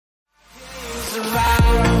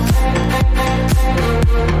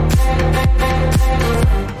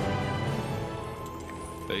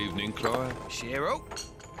Clive. Cheryl?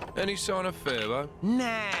 Any sign of Pharaoh?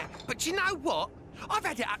 Nah, but you know what? I've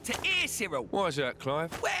had it up to here, Cyril. Why's that,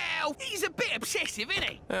 Clive? Well, he's a bit obsessive, isn't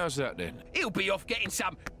he? How's that then? He'll be off getting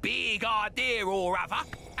some big idea or other,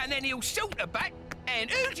 and then he'll saunter back, and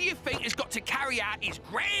who do you think has got to carry out his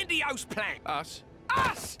grandiose plan? Us?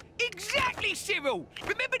 Us! Exactly, Cyril!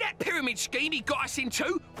 Remember that pyramid scheme he got us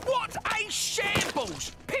into? What a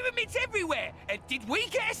shambles! Pyramids everywhere! And did we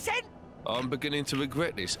get a cent? I'm beginning to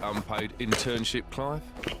regret this unpaid internship, Clive.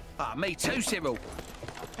 Ah, me too, Cyril.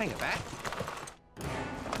 Hang about.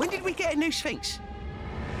 When did we get a new Sphinx?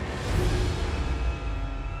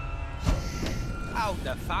 Hold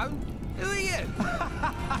the phone. Who are you?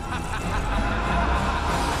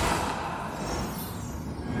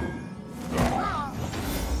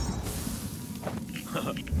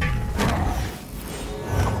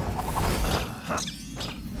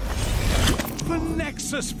 The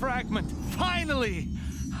Nexus fragment! Finally!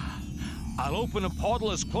 I'll open a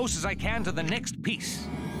portal as close as I can to the next piece.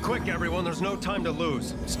 Quick, everyone, there's no time to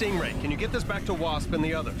lose. Stingray, can you get this back to Wasp and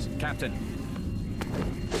the others? Captain.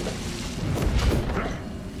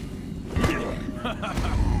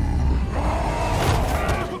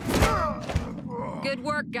 Good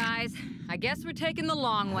work, guys. I guess we're taking the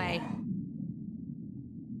long way.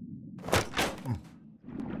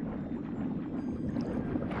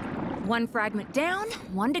 One fragment down,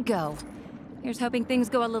 one to go. Here's hoping things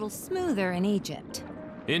go a little smoother in Egypt.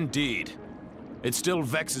 Indeed. It still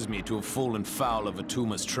vexes me to have fallen foul of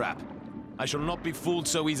Atuma's trap. I shall not be fooled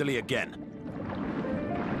so easily again.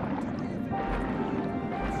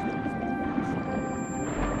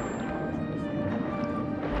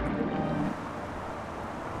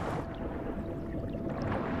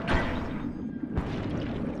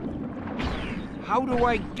 How do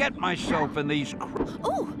I get myself in these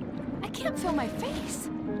Ooh! I can't feel my face.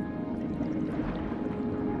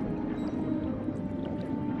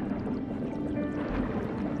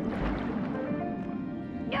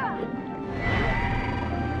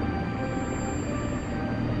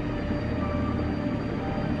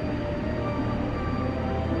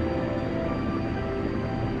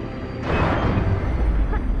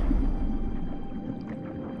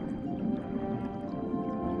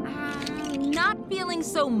 Not feeling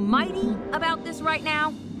so mighty about this right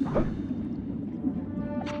now.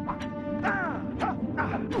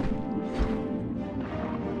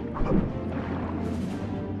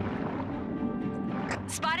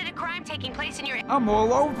 Spotted a crime taking place in your... I'm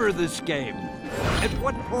all over this game. At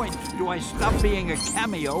what point do I stop being a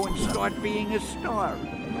cameo and start being a star?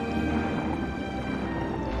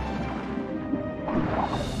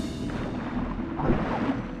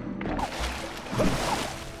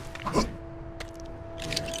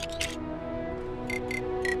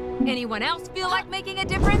 Anyone else feel like making a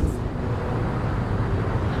difference?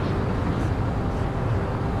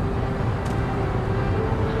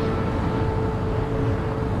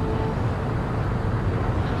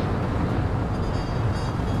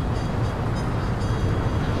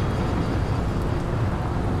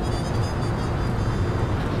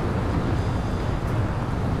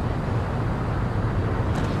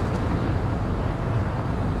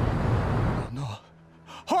 No.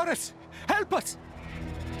 Horace! Help us!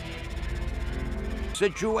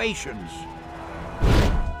 Situations.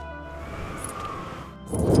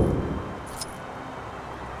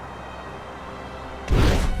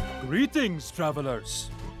 Greetings, travelers.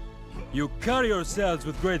 You carry yourselves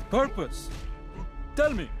with great purpose.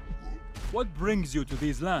 Tell me, what brings you to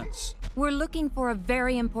these lands? We're looking for a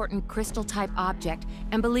very important crystal-type object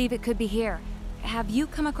and believe it could be here. Have you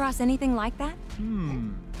come across anything like that?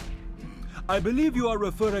 I believe you are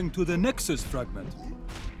referring to the Nexus fragment.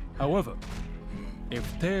 However,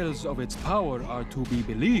 if tales of its power are to be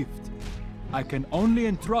believed, I can only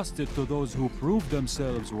entrust it to those who prove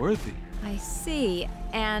themselves worthy. I see.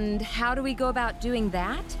 And how do we go about doing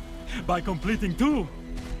that? By completing 2.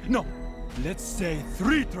 No, let's say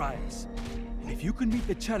 3 trials. If you can meet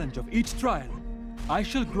the challenge of each trial, I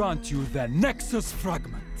shall grant you the Nexus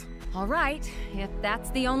fragment. All right, if that's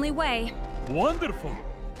the only way. Wonderful!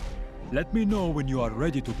 Let me know when you are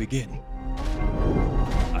ready to begin.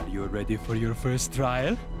 Are you ready for your first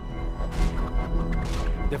trial?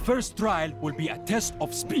 The first trial will be a test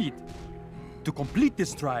of speed. To complete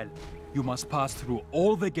this trial, you must pass through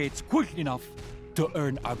all the gates quick enough to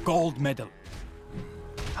earn a gold medal.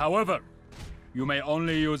 However, you may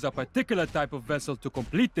only use a particular type of vessel to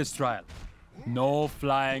complete this trial. No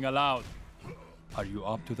flying allowed. Are you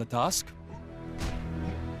up to the task?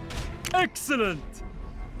 Excellent!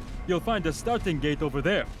 You'll find the starting gate over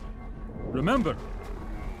there. Remember,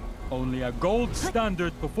 Only a gold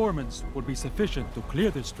standard performance will be sufficient to clear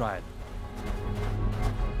this trial.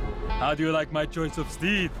 How do you like my choice of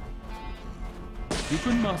steed? If you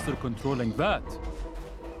can master controlling that,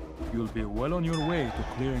 you'll be well on your way to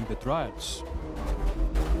clearing the trials.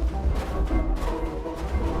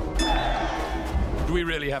 Do we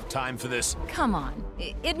really have time for this? Come on,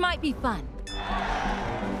 it might be fun.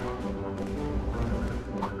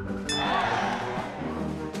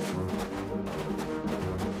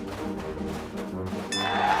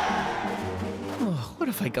 What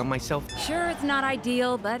have I got myself? Sure, it's not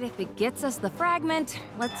ideal, but if it gets us the fragment,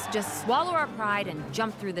 let's just swallow our pride and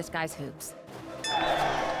jump through this guy's hoops.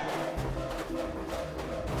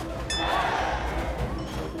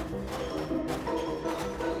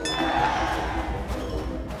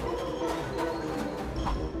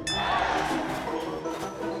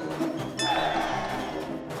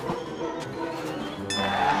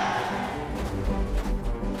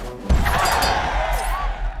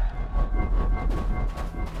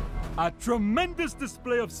 A tremendous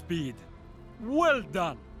display of speed. Well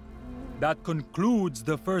done. That concludes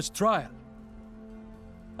the first trial.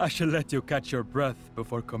 I shall let you catch your breath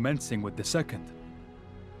before commencing with the second.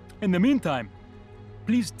 In the meantime,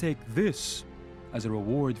 please take this as a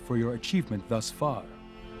reward for your achievement thus far.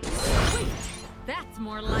 Wait, that's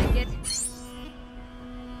more like it.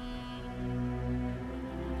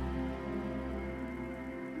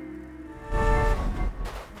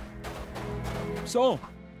 So,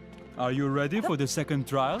 are you ready for the second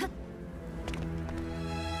trial?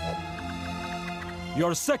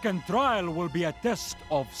 Your second trial will be a test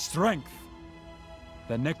of strength.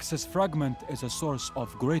 The Nexus fragment is a source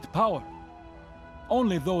of great power.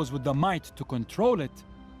 Only those with the might to control it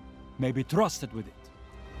may be trusted with it.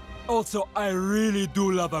 Also, I really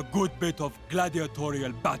do love a good bit of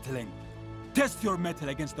gladiatorial battling. Test your mettle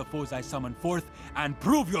against the foes I summon forth and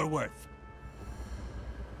prove your worth.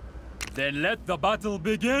 Then let the battle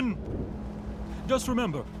begin! Just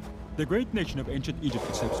remember, the great nation of ancient Egypt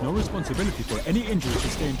accepts no responsibility for any injuries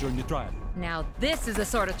sustained during the trial. Now this is the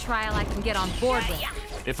sort of trial I can get on board with.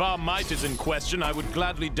 If our might is in question, I would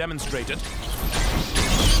gladly demonstrate it.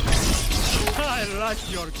 I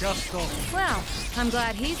like your gusto. Well, I'm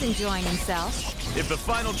glad he's enjoying himself. If the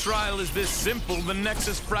final trial is this simple, the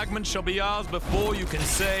Nexus fragment shall be ours before you can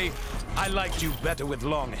say, I liked you better with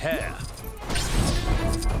long hair.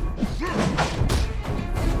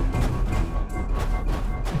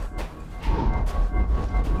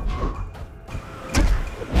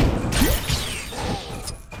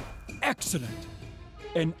 Excellent.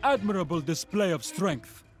 An admirable display of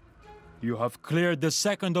strength. You have cleared the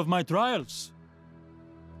second of my trials.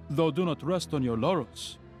 Though do not rest on your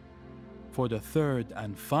laurels, for the third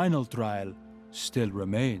and final trial still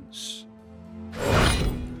remains.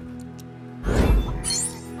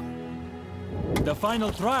 The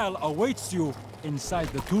final trial awaits you inside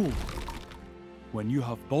the tomb. When you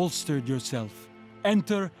have bolstered yourself,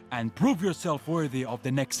 enter and prove yourself worthy of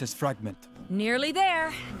the Nexus fragment. Nearly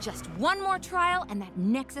there. Just one more trial and that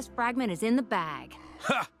Nexus fragment is in the bag.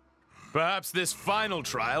 Ha! Perhaps this final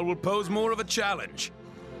trial will pose more of a challenge.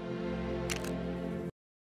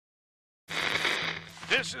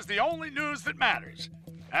 This is the only news that matters,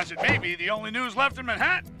 as it may be the only news left in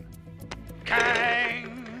Manhattan.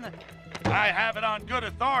 Kang! I have it on good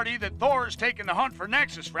authority that Thor's taken the hunt for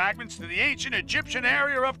Nexus fragments to the ancient Egyptian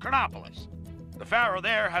area of Chronopolis. The pharaoh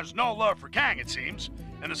there has no love for Kang, it seems,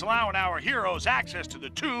 and is allowing our heroes access to the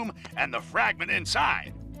tomb and the fragment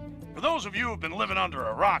inside. For those of you who've been living under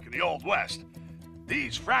a rock in the Old West,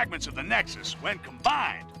 these fragments of the Nexus, when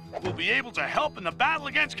combined, will be able to help in the battle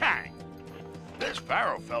against Kang. This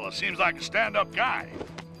pharaoh fella seems like a stand-up guy.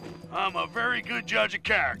 I'm a very good judge of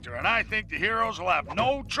character, and I think the heroes will have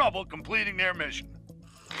no trouble completing their mission.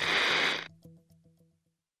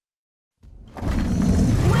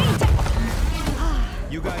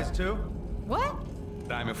 You guys too? What?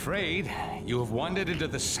 I'm afraid you have wandered into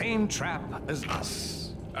the same trap as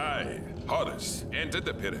us. I, Horus, entered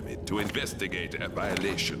the pyramid to investigate a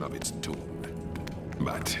violation of its tomb.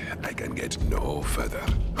 But I can get no further.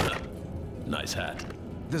 Nice hat.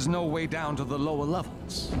 There's no way down to the lower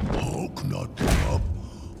levels. Hulk not get up.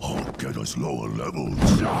 Hulk get us lower levels.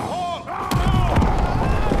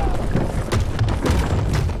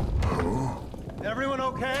 Everyone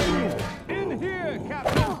okay? In here,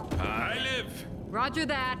 Captain! I live. Roger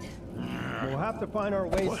that. We'll have to find our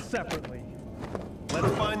ways separately.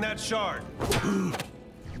 Let's find that shard.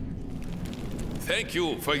 Thank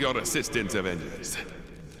you for your assistance, Avengers.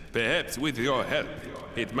 Perhaps with your help,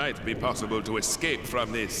 it might be possible to escape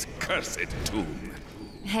from this cursed tomb.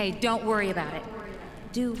 Hey, don't worry about it.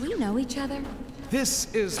 Do we know each other?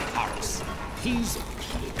 This is Horace. He's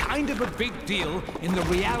kind of a big deal in the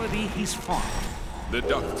reality he's from. The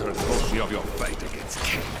doctor told me of your fight against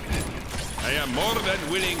King. I am more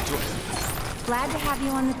than willing to help. Glad to have you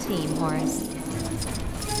on the team, Horace.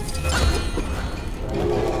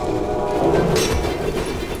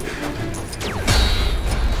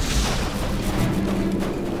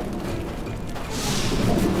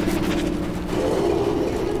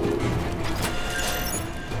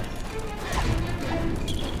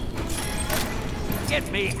 Get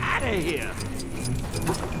me out of here!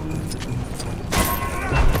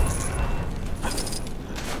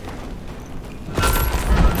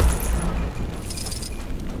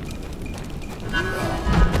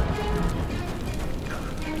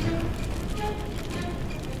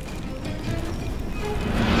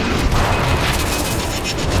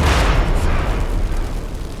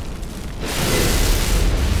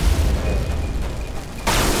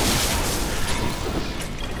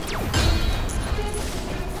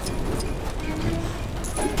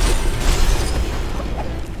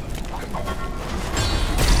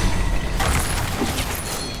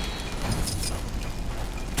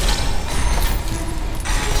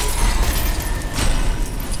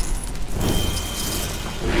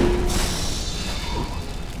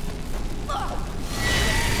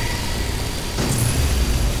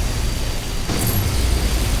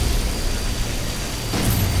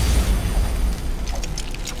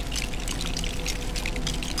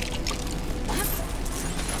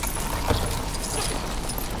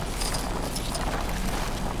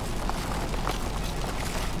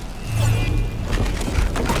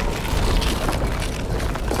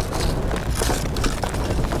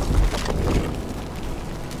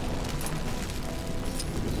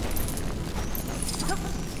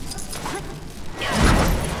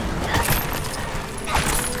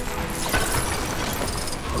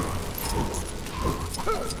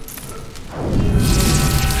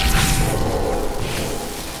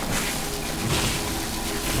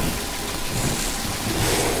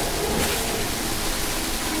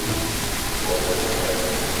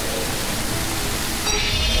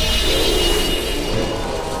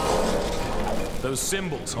 Those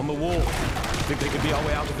symbols on the wall. Think they could be our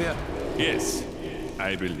way out of here? Yes,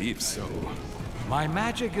 I believe so. My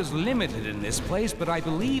magic is limited in this place, but I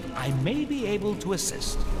believe I may be able to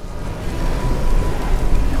assist.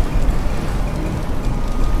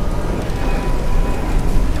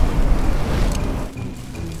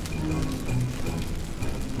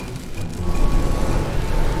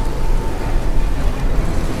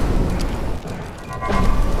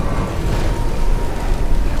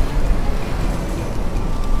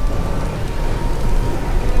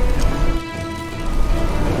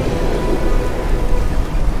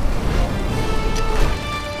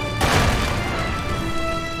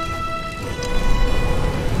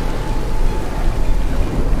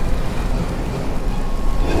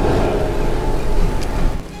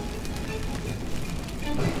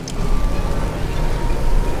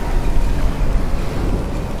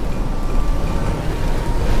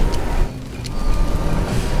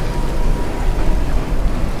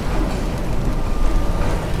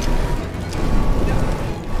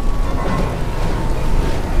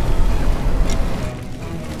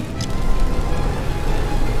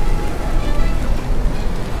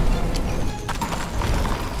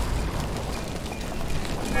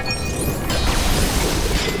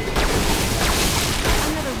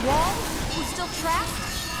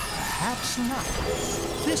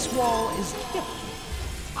 This wall is different.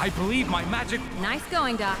 I believe my magic... Nice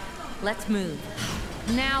going, Doc. Let's move.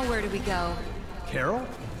 Now where do we go? Carol?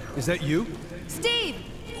 Is that you? Steve!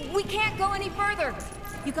 We can't go any further!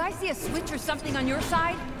 You guys see a switch or something on your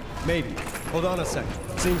side? Maybe. Hold on a second.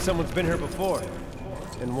 Seems someone's been here before.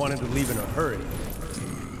 And wanted to leave in a hurry.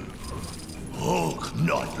 Hulk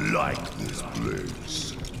not like this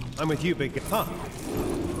place. I'm with you, big guy. Huh.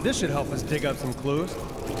 This should help us dig up some clues.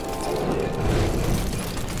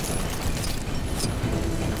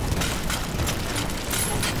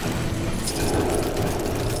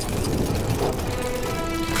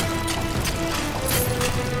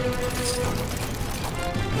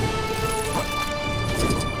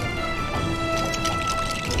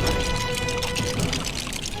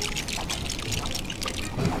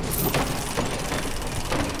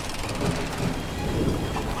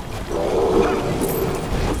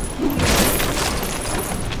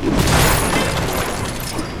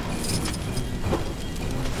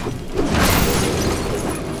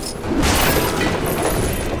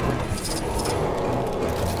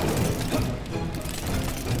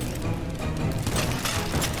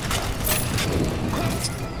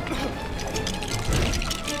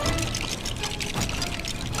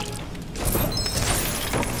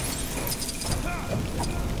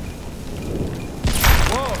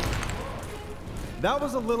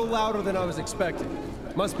 was a little louder than I was expecting.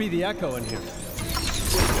 Must be the echo in here.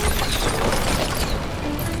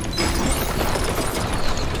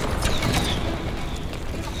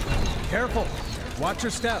 Careful. Watch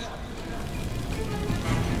your step.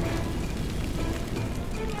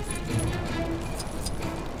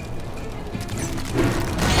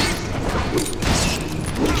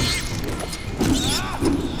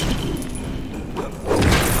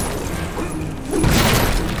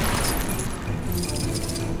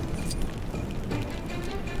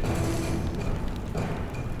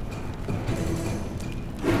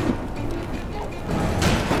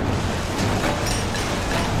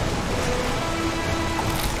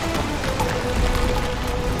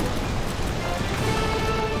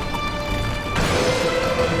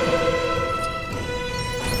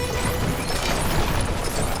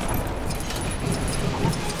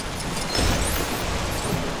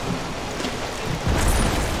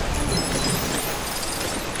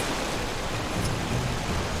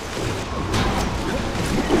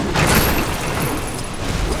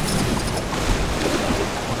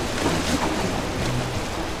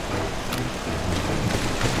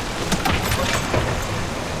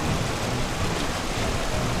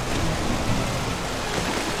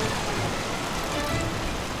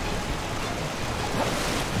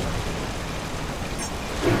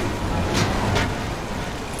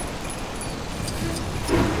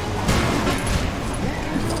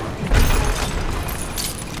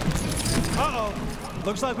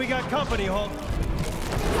 Looks like we got company, Hulk.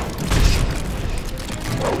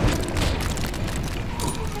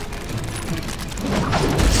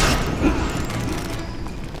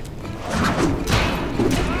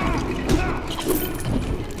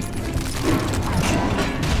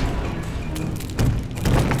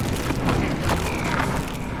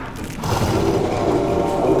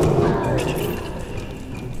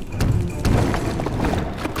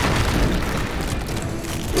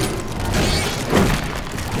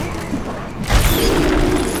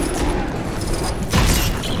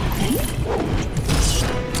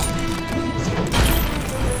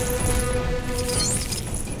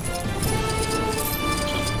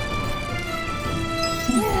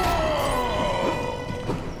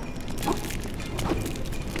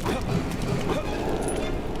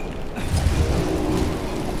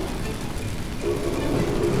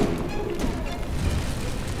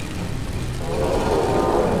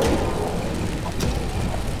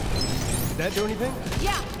 Did that do anything?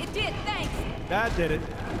 Yeah, it did, thanks. That did it.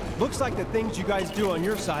 Looks like the things you guys do on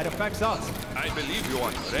your side affects us. I believe you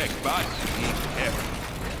are correct, but be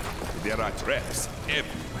careful. There are traps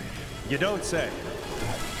everywhere. You don't say.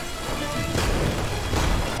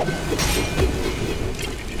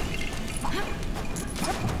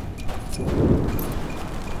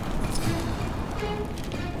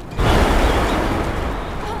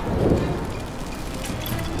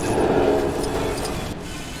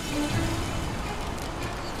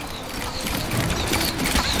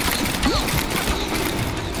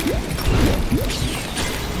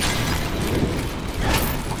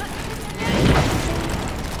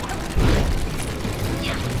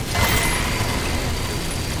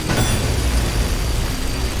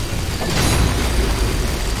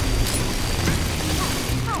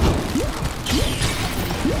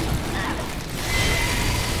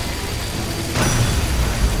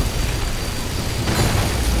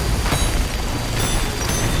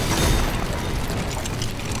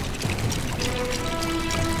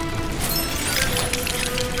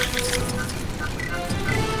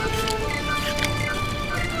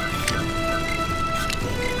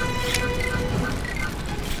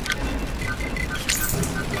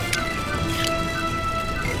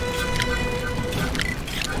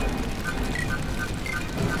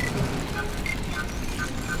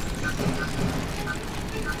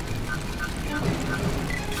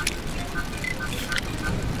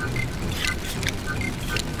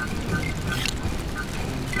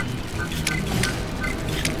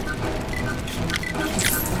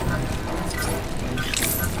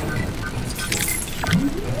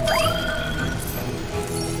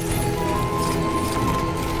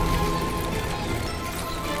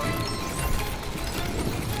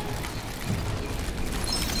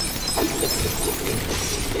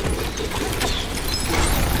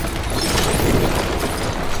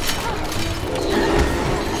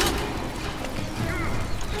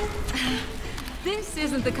 This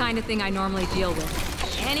isn't the kind of thing I normally deal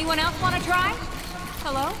with. Anyone else want to try?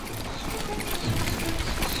 Hello?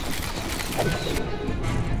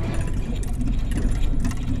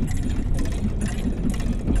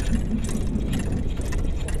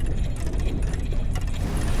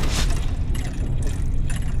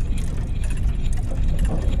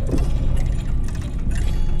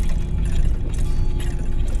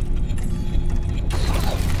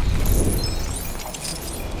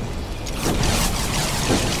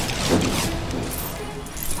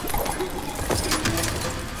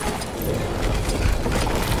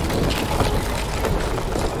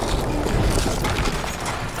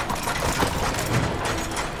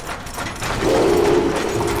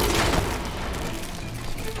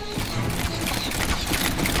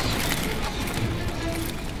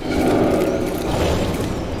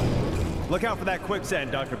 Look out for that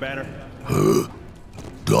quicksand, Dr. Banner.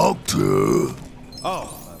 Doctor!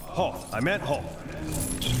 Oh, halt. I meant halt.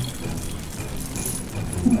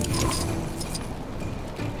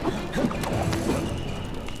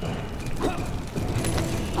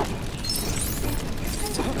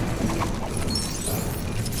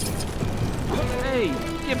 Hey,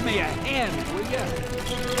 give me a hand, will ya?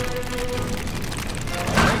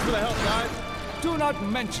 Thanks for the help, guys. Do not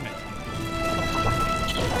mention it.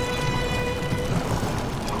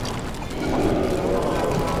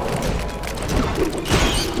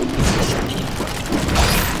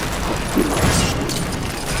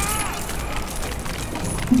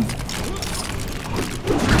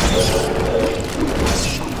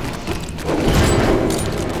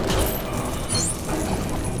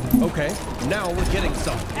 Okay, now we're getting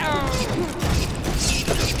something.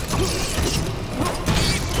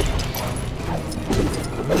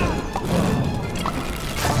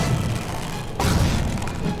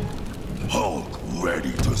 Hulk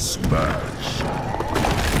ready to smash.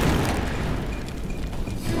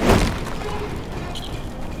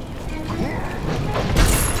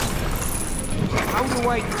 How do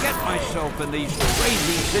I get myself in these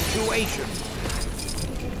crazy situations?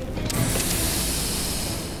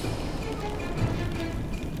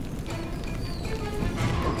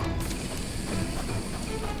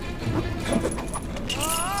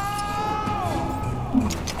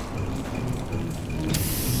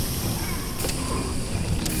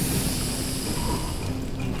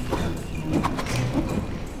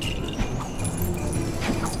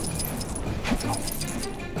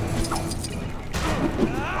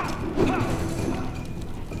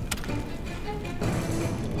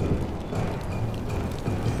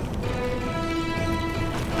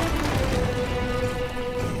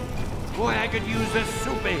 Boy, I could use a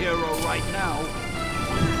superhero right now.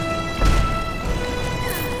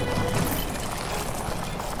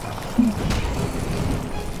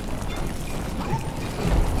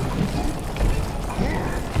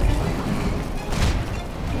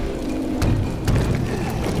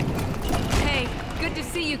 Hey, good to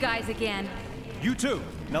see you guys again. You too.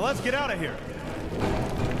 Now let's get out of here.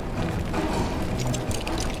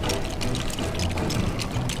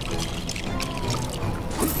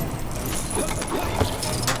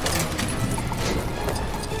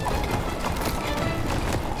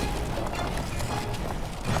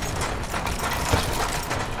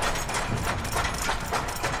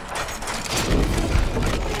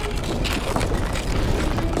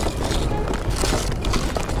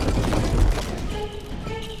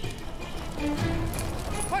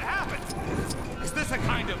 What happened? Is this a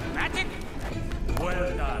kind of magic?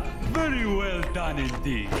 Well done. Very well done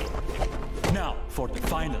indeed. Now, for the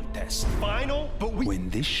final test. Final? But we... When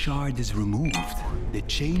this shard is removed, the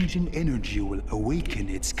change in energy will awaken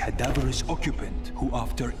its cadaverous occupant, who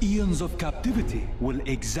after eons of captivity will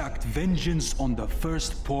exact vengeance on the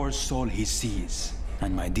first poor soul he sees.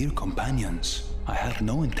 And my dear companions, I have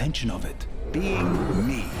no intention of it being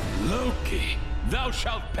me. Loki, thou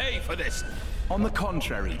shalt pay for this. On the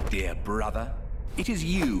contrary, dear brother, it is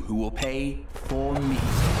you who will pay for me.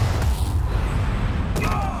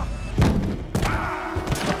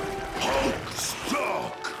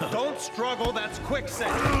 Don't struggle, that's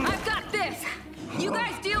quicksand. I've got this. You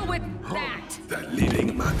guys deal with that. The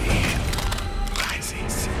living mummy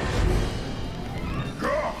rises.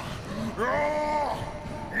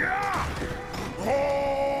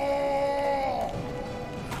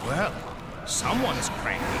 Well, someone's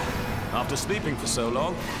cranky. After sleeping for so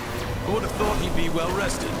long, who would have thought he'd be well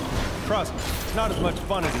rested? Trust me, it's not as much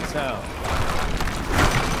fun as it sounds.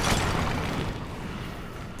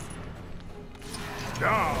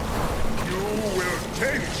 Now, you will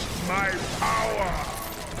taste my power.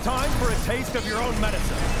 Time for a taste of your own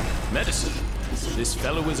medicine. Medicine? This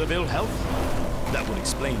fellow is of ill health? That would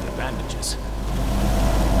explain the bandages.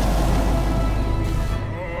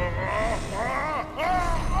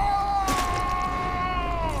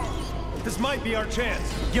 This might be our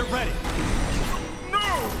chance. Get ready.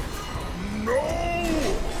 No! No!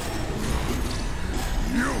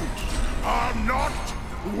 You are not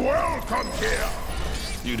welcome here!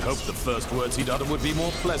 You'd hope the first words he'd utter would be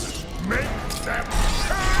more pleasant. Make them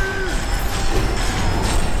pay!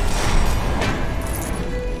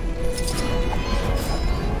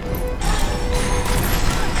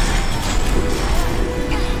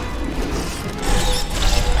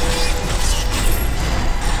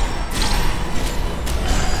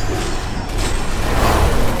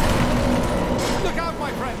 Look out,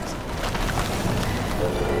 my friends!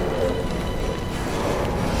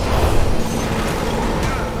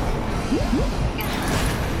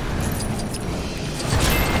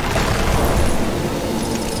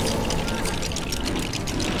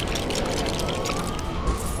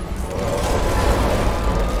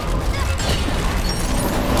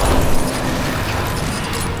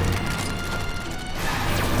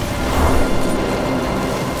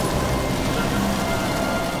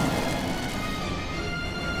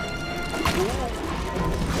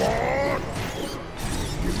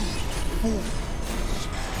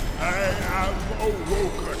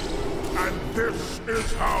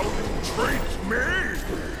 Treat me!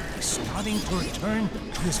 He's starting to return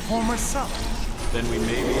to his former self. Then we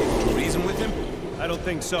may be able to reason with him? I don't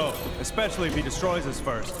think so, especially if he destroys us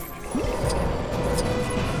first.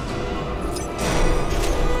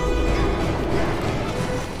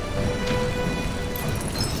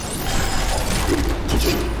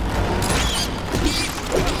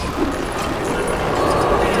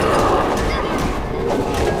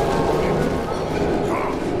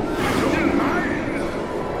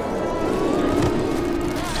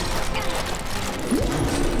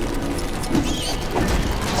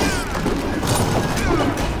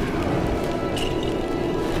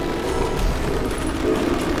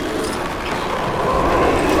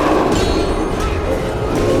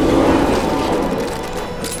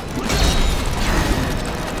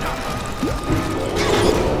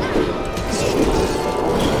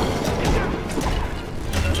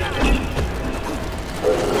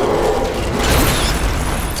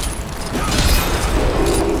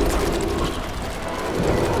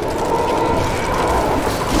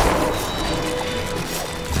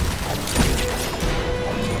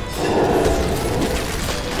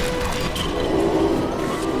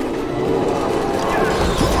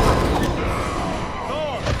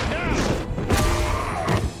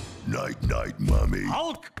 Night-night, Mummy.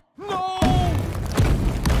 Hulk! No!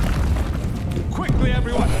 Quickly,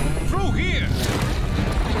 everyone! Through here!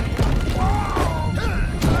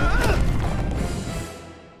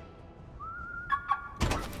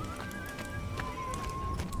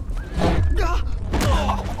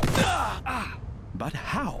 But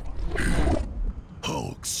how?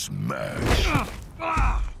 Hulk smash.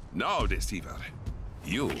 Now, deceiver,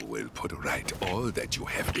 you will put right all that you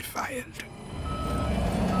have defiled.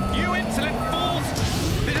 You insolent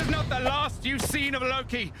fools! This is not the last you've seen of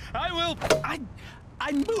Loki.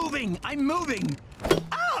 I'm moving! I'm moving!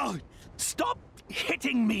 Ow! Stop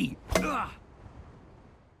hitting me!